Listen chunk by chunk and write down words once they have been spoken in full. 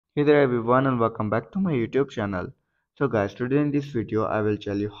Hey there everyone and welcome back to my YouTube channel. So guys, today in this video I will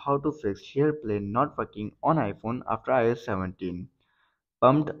tell you how to fix SharePlay not working on iPhone after iOS 17.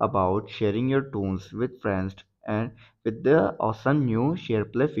 Pumped about sharing your tunes with friends and with the awesome new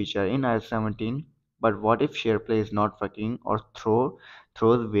SharePlay feature in iOS 17. But what if SharePlay is not working or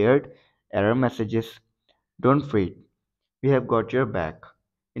throws weird error messages? Don't fret, we have got your back.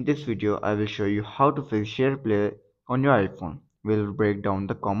 In this video, I will show you how to fix SharePlay on your iPhone. We'll break down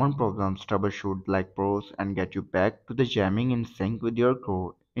the common problems, troubleshoot like pros, and get you back to the jamming in sync with your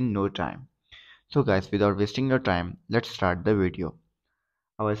crew in no time. So guys, without wasting your time, let's start the video.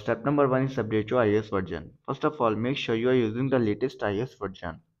 Our step number 1 is update your iOS version. First of all, make sure you are using the latest iOS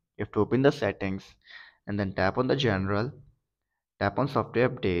version. You have to open the settings and then tap on the general, tap on software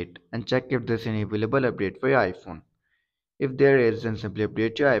update and check if there's any available update for your iPhone. If there is, then simply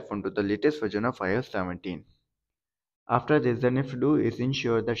update your iPhone to the latest version of iOS 17. After this, then if you do is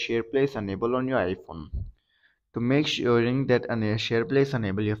ensure that SharePlay is enabled on your iPhone. To make sure that SharePlay is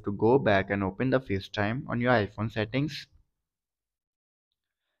enabled, you have to go back and open the FaceTime on your iPhone settings.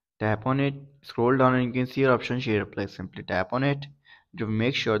 Tap on it, scroll down and you can see your option SharePlay. Simply tap on it to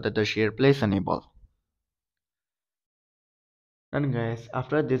make sure that the SharePlay is enabled. Then guys,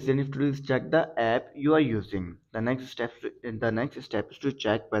 after this, then you have to do is check the app you are using. The next step is to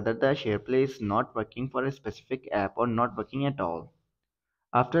check whether the SharePlay is not working for a specific app or not working at all.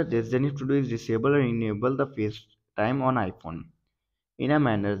 After this, then you have to do is disable or enable the FaceTime on iPhone. In a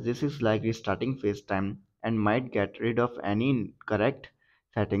manner, this is like restarting FaceTime and might get rid of any incorrect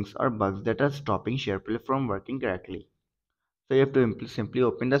settings or bugs that are stopping SharePlay from working correctly. So you have to simply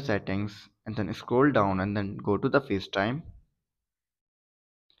open the settings and then scroll down and then go to the FaceTime.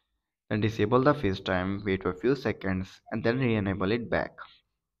 Then disable the FaceTime, wait for a few seconds and then re-enable it back.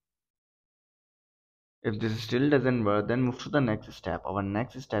 If this still doesn't work, then move to the next step. Our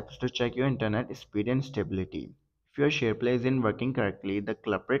next step is to check your internet speed and stability. If your SharePlay isn't working correctly, the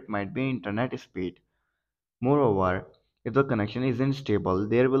culprit might be internet speed. Moreover, if the connection isn't stable,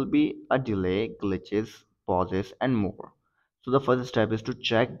 there will be a delay, glitches, pauses, and more. So the first step is to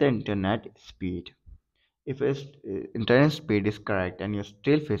check the internet speed. If your internet speed is correct and you're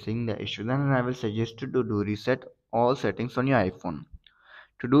still facing the issue, then I will suggest you to do reset all settings on your iPhone.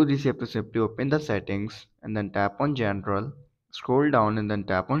 To do this, you have to simply open the settings and then tap on general, scroll down and then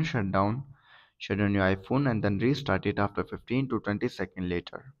tap on shutdown, shut down your iPhone and then restart it after 15 to 20 seconds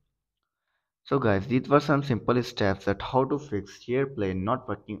later. So guys, these were some simple steps that how to fix SharePlay not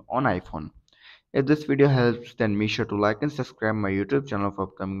working on iPhone. If this video helps, then make sure to like and subscribe my YouTube channel for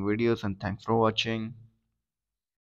upcoming videos and thanks for watching.